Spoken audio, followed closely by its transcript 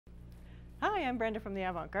Hi, I'm Brenda from the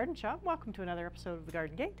Avant Garden Shop. Welcome to another episode of The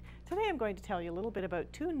Garden Gate. Today I'm going to tell you a little bit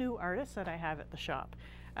about two new artists that I have at the shop.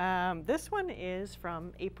 This one is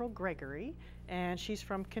from April Gregory, and she's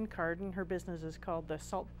from Kincardine. Her business is called the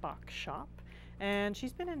Saltbox Shop, and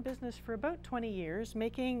she's been in business for about 20 years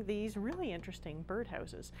making these really interesting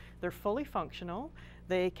birdhouses. They're fully functional,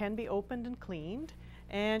 they can be opened and cleaned,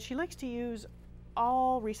 and she likes to use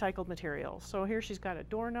all recycled materials. So here she's got a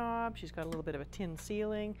doorknob, she's got a little bit of a tin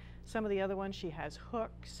ceiling. Some of the other ones she has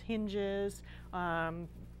hooks, hinges,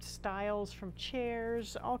 styles from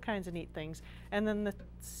chairs, all kinds of neat things. And then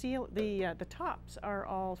the tops are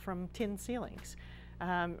all from tin ceilings.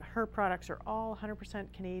 Her products are all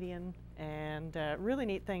 100% Canadian and really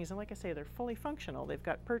neat things. And like I say, they're fully functional. They've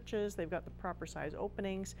got perches, they've got the proper size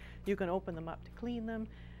openings. You can open them up to clean them.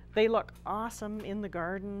 They look awesome in the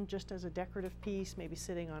garden just as a decorative piece, maybe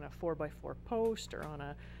sitting on a 4x4 post or on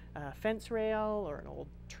a fence rail or an old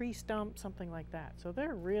tree stump, something like that. So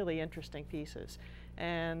they're really interesting pieces.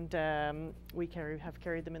 And we have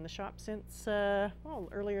carried them in the shop since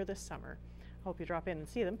earlier this summer. Hope you drop in and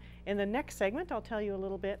see them. In the next segment, I'll tell you a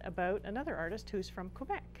little bit about another artist who's from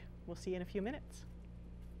Quebec. We'll see you in a few minutes.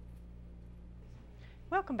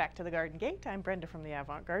 Welcome back to the Garden Gate. I'm Brenda from the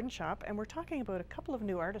Avant Garden Shop, and we're talking about a couple of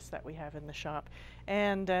new artists that we have in the shop.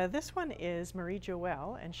 And this one is Marie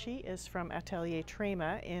Joelle, and she is from Atelier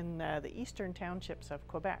Tréma in the eastern townships of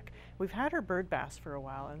Quebec. We've had her bird baths for a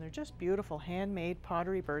while, and they're just beautiful handmade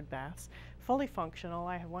pottery bird baths, fully functional.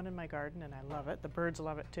 I have one in my garden and I love it. The birds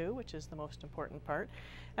love it too, which is the most important part.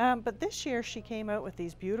 But this year she came out with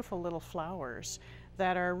these beautiful little flowers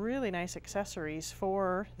that are really nice accessories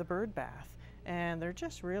for the bird bath. And they're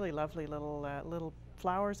just really lovely little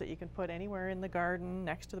flowers that you can put anywhere in the garden,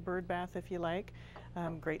 next to the bird bath if you like.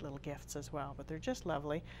 Great little gifts as well, but they're just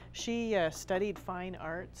lovely. She studied fine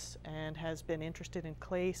arts and has been interested in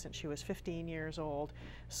clay since she was 15 years old.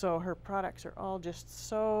 So her products are all just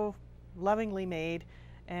so lovingly made,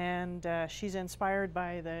 and she's inspired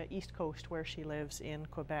by the East Coast where she lives in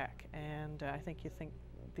Quebec. And I think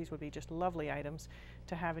these would be just lovely items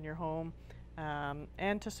to have in your home.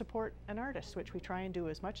 And to support an artist, which we try and do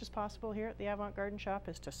as much as possible here at the Avant Garden Shop,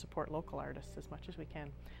 is to support local artists as much as we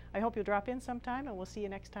can. I hope you'll drop in sometime, and we'll see you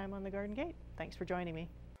next time on the Garden Gate. Thanks for joining me.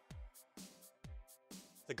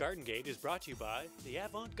 The Garden Gate is brought to you by the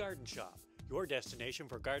Avant Garden Shop, your destination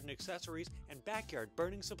for garden accessories and backyard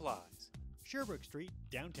burning supplies. Sherbrooke Street,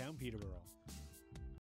 downtown Peterborough.